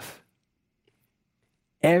breath.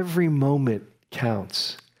 Every moment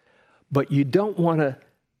counts, but you don't want to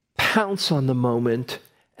pounce on the moment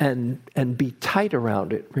and be tight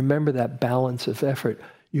around it. Remember that balance of effort.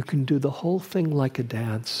 You can do the whole thing like a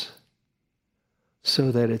dance,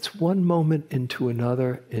 so that it's one moment into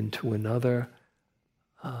another.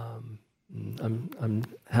 I'm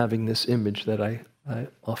having this image that I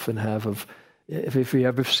often have of, if you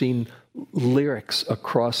ever seen lyrics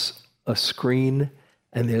across a screen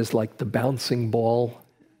and there's like the bouncing ball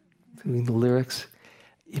doing the lyrics,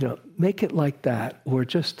 make it like that, or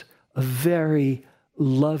just a very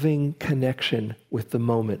loving connection with the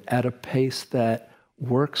moment at a pace that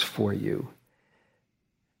works for you.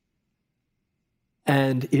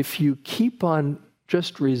 And if you keep on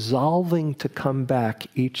just resolving to come back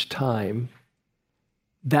each time,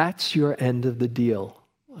 that's your end of the deal.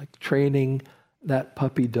 Like training that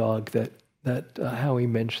puppy dog that Howie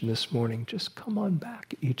mentioned this morning. Just come on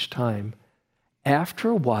back each time. After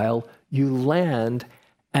a while, you land,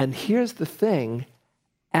 and here's the thing,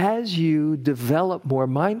 as you develop more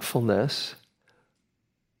mindfulness,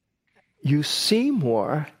 you see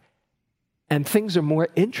more, and things are more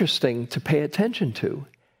interesting to pay attention to.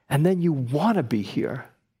 And then you want to be here.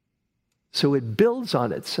 So it builds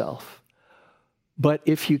on itself. But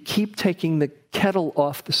if you keep taking the kettle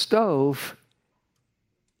off the stove,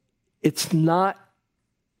 it's not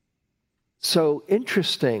so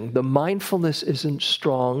interesting. The mindfulness isn't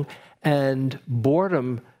strong, and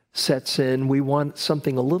boredom sets in. We want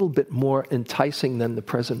something a little bit more enticing than the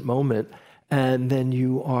present moment, and then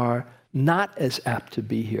you are not as apt to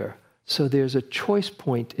be here. So there's a choice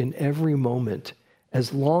point in every moment.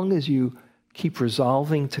 As long as you keep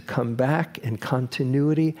resolving to come back in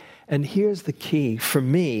continuity. And here's the key for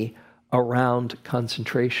me around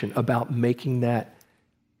concentration, about making that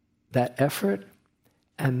effort,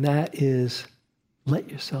 and that is let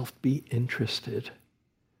yourself be interested.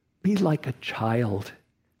 Be like a childlike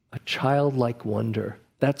wonder.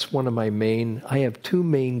 That's one of my I have two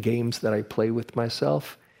main games that I play with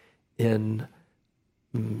myself in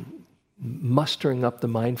mustering up the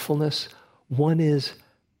mindfulness. One is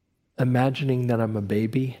imagining that I'm a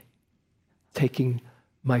baby, taking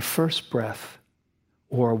my first breath,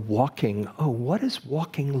 or walking. Oh, what is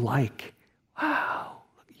walking like? Wow,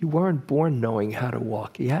 you weren't born knowing how to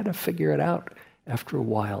walk. You had to figure it out after a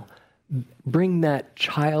while. Bring that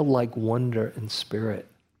childlike wonder and spirit.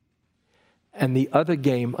 And the other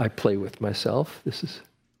game I play with myself, this is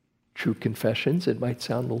true confessions, it might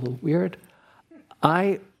sound a little weird.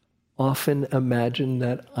 I often imagine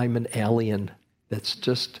that I'm an alien that's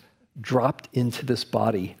just dropped into this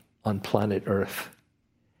body on planet Earth.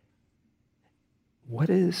 What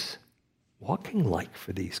is walking like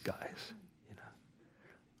for these guys?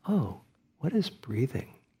 Oh, what is breathing?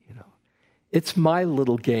 It's my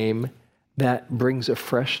little game that brings a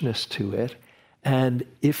freshness to it. And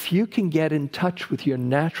if you can get in touch with your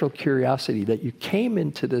natural curiosity that you came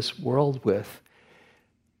into this world with,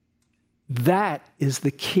 that is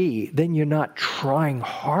the key. Then you're not trying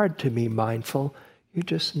hard to be mindful. You're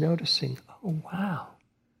just noticing, oh, wow,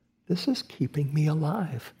 this is keeping me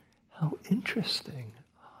alive. How interesting.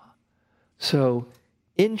 So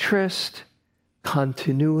interest,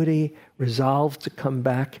 continuity, resolve to come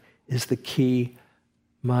back is the key.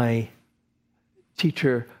 My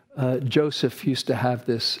teacher, Joseph, used to have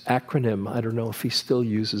this acronym. I don't know if he still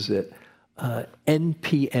uses it.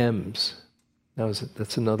 NPMs.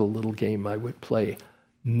 That's another little game I would play.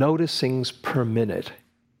 noticings per minute.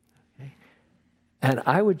 Okay? And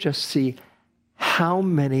I would just see how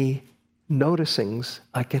many noticings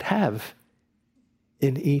I could have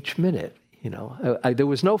in each minute. There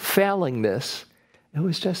was no failing this. It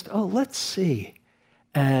was just, let's see.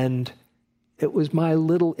 And it was my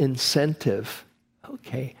little incentive.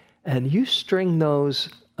 Okay, and you string those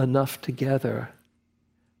enough together,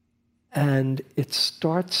 and it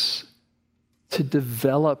starts to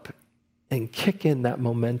develop and kick in that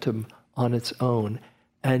momentum on its own,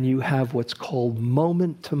 and you have what's called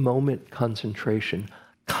moment-to-moment concentration,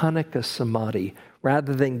 khanika samadhi,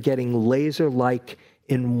 rather than getting laser-like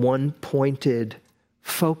in one pointed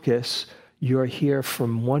focus. You're here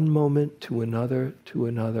from one moment to another, to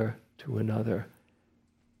another, to another.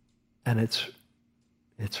 And it's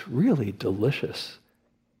really delicious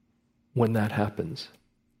when that happens.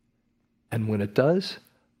 And when it does,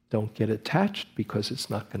 don't get attached because it's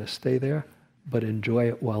not going to stay there, but enjoy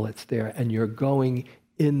it while it's there. And you're going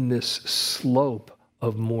in this slope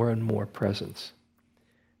of more and more presence.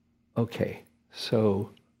 Okay,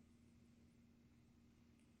 so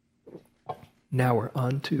now we're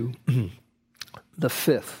on to the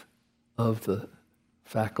fifth of the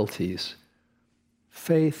faculties.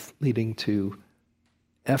 Faith leading to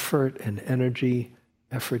effort and energy,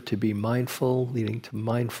 effort to be mindful leading to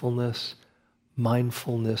mindfulness,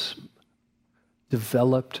 mindfulness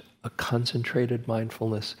developed a concentrated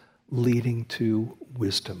mindfulness leading to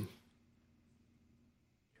wisdom.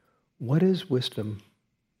 What is wisdom?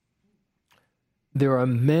 There are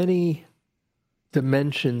many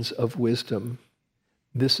dimensions of wisdom.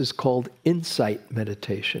 This is called insight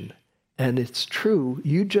meditation. And it's true,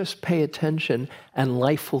 you just pay attention and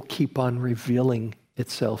life will keep on revealing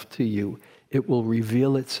itself to you. It will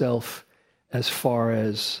reveal itself as far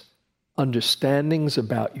as understandings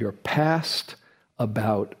about your past,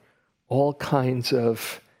 about all kinds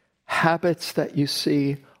of habits that you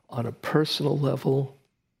see on a personal level.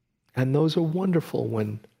 And those are wonderful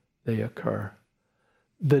when they occur.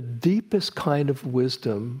 The deepest kind of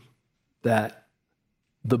wisdom that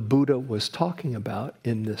the Buddha was talking about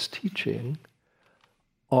in this teaching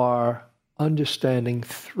are understanding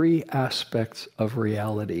three aspects of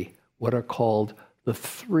reality, what are called the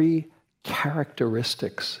three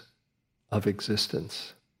characteristics of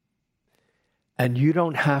existence. And you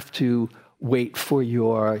don't have to wait for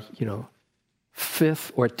your,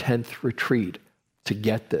 5th or 10th retreat to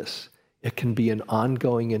get this. It can be an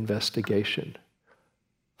ongoing investigation.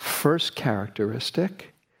 First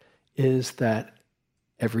characteristic is that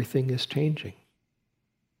everything is changing.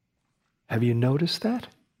 Have you noticed that?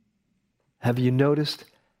 Have you noticed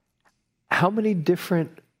how many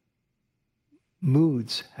different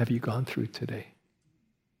moods have you gone through today?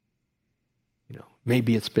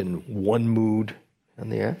 Maybe it's been one mood in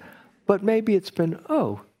the air, but maybe it's been,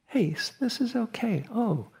 hey, this is okay.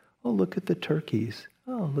 Oh, look at the turkeys.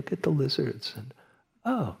 Oh, look at the lizards. And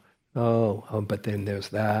but then there's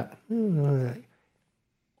that.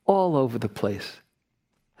 All over the place.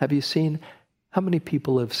 Have you seen, how many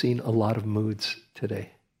people have seen a lot of moods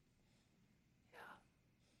today?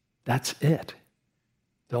 That's it.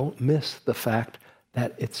 Don't miss the fact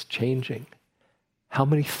that it's changing. How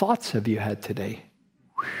many thoughts have you had today?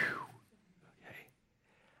 Okay.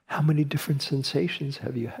 How many different sensations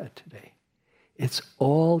have you had today? It's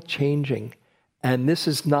all changing. And this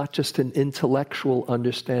is not just an intellectual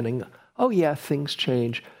understanding. Oh yeah, things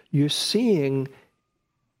change. You're seeing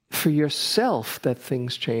for yourself that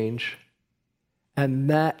things change. And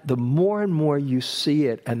that the more and more you see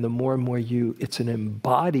it and the more and more it's an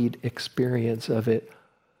embodied experience of it,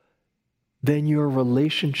 then your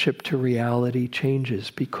relationship to reality changes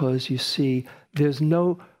because you see there's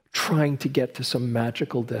no trying to get to some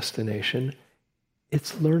magical destination.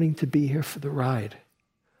 It's learning to be here for the ride.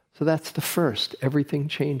 So that's the first. Everything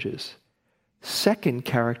changes. Second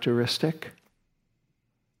characteristic,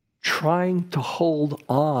 trying to hold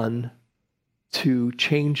on to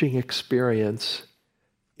changing experience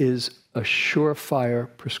is a surefire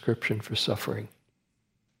prescription for suffering.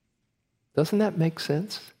 Doesn't that make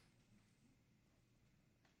sense?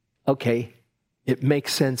 Okay, it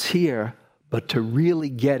makes sense here, but to really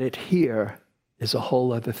get it here is a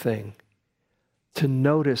whole other thing. To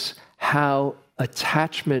notice how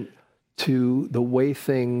attachment to the way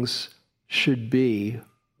things should be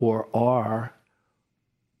or are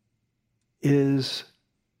is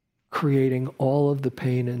creating all of the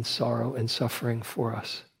pain and sorrow and suffering for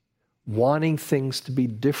us. Wanting things to be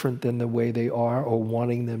different than the way they are or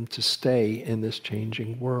wanting them to stay in this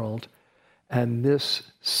changing world. And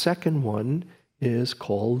this second one is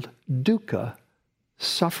called dukkha,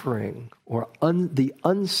 suffering, or the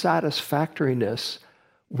unsatisfactoriness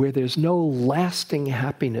where there's no lasting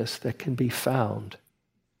happiness that can be found.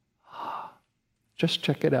 Just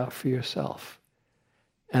check it out for yourself.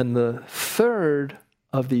 And the third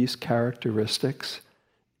of these characteristics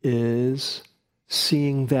is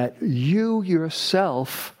seeing that you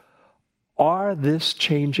yourself are this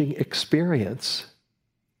changing experience.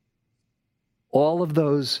 All of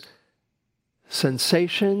those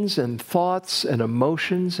sensations and thoughts and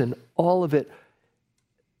emotions and all of it,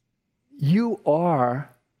 you are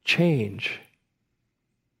change.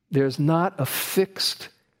 There's not a fixed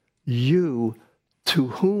you to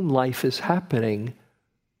whom life is happening.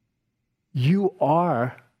 You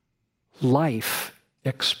are life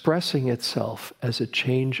expressing itself as a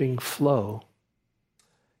changing flow.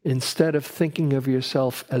 Instead of thinking of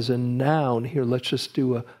yourself as a noun, here, let's just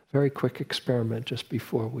do a very quick experiment just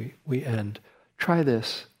before we end. Try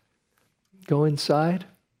this. Go inside,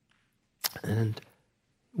 and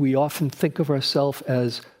we often think of ourselves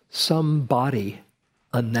as somebody,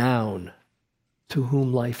 a noun, to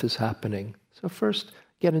whom life is happening. So first,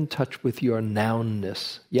 get in touch with your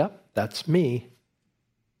nounness. Yep, that's me.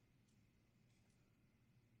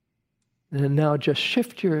 And now just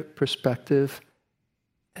shift your perspective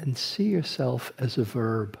and see yourself as a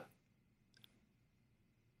verb,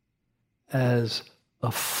 as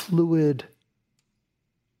a fluid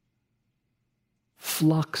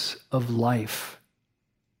flux of life,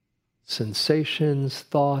 sensations,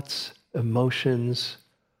 thoughts, emotions,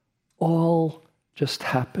 all just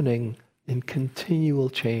happening in continual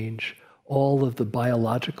change. All of the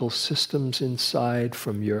biological systems inside,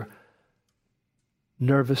 from your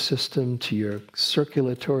nervous system to your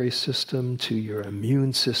circulatory system to your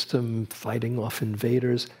immune system, fighting off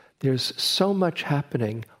invaders. There's so much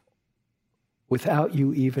happening without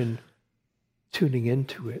you even tuning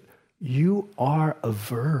into it. You are a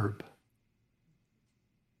verb.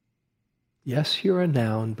 Yes, you're a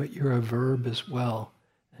noun, but you're a verb as well.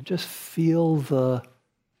 And just feel the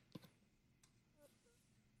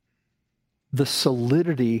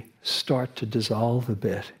solidity start to dissolve a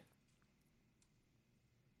bit.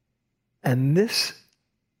 And this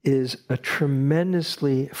is a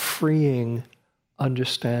tremendously freeing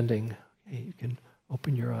understanding. You can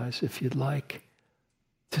open your eyes if you'd like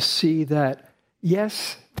to see that,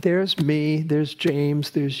 yes, there's me, there's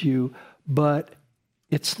James, there's you, but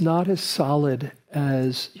it's not as solid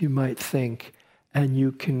as you might think. And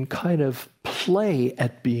you can kind of play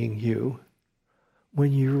at being you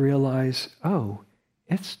when you realize, oh,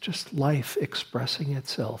 it's just life expressing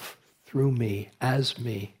itself through me, as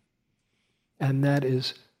me. And that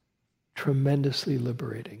is tremendously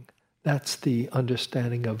liberating. That's the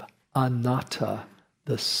understanding of anatta,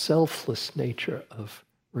 the selfless nature of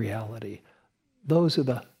reality. Those are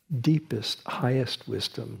the deepest, highest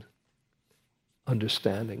wisdom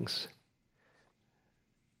understandings.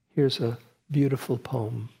 Here's a beautiful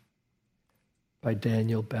poem by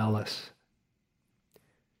Daniel Baraz.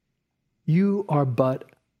 You are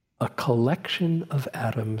but a collection of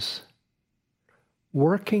atoms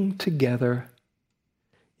working together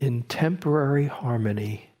in temporary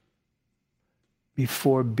harmony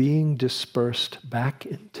before being dispersed back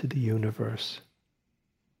into the universe.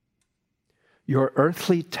 Your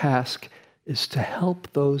earthly task is to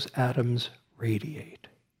help those atoms radiate.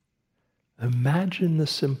 Imagine the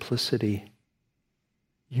simplicity.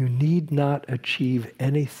 You need not achieve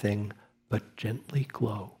anything but gently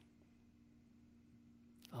glow.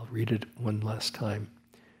 I'll read it one last time.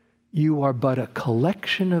 You are but a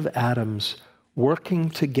collection of atoms working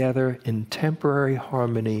together in temporary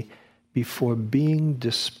harmony before being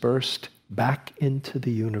dispersed back into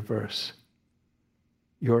the universe.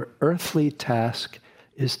 Your earthly task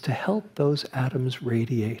is to help those atoms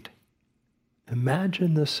radiate.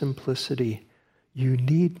 Imagine the simplicity. You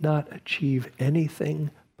need not achieve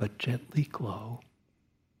anything but gently glow.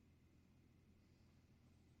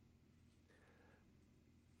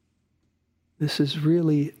 This is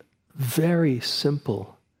really very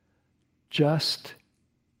simple. Just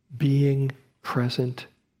being present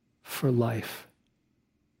for life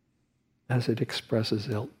as it expresses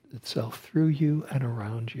itself through you and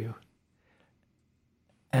around you.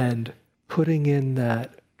 And putting in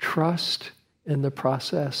that trust in the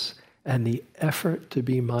process and the effort to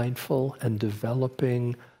be mindful and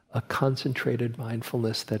developing a concentrated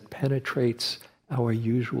mindfulness that penetrates our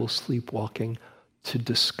usual sleepwalking, to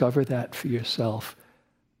discover that for yourself.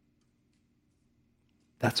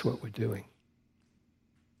 That's what we're doing.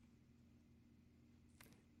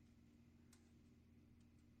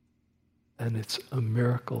 And it's a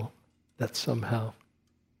miracle that somehow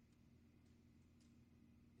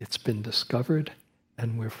it's been discovered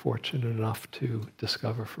and we're fortunate enough to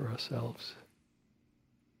discover for ourselves.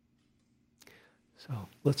 So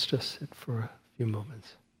let's just sit for a few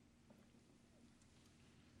moments.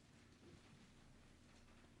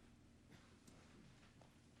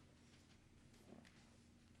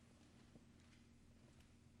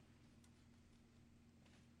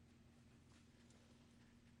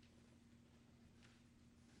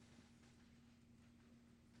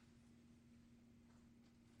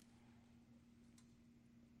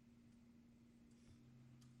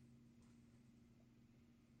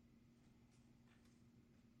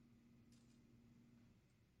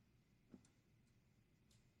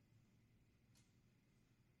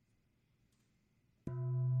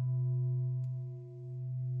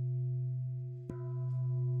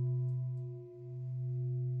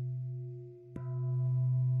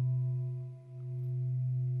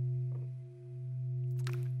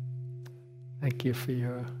 Thank you for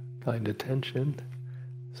your kind attention.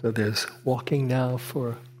 So there's walking now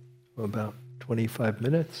for about 25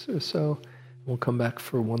 minutes or so. We'll come back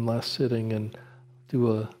for one last sitting and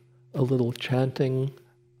do a little chanting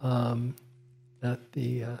at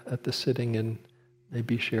the sitting, and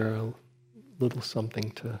maybe share a little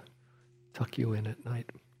something to tuck you in at night.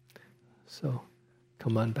 So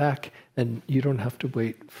come on back, and you don't have to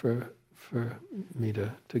wait for me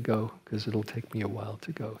to go, because it'll take me a while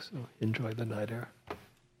to go. So enjoy the night air.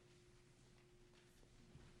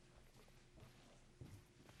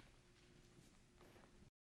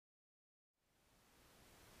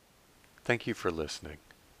 Thank you for listening.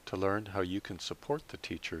 To learn how you can support the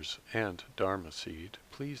teachers and Dharma Seed,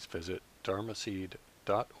 please visit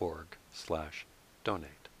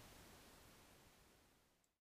dharmaseed.org/donate.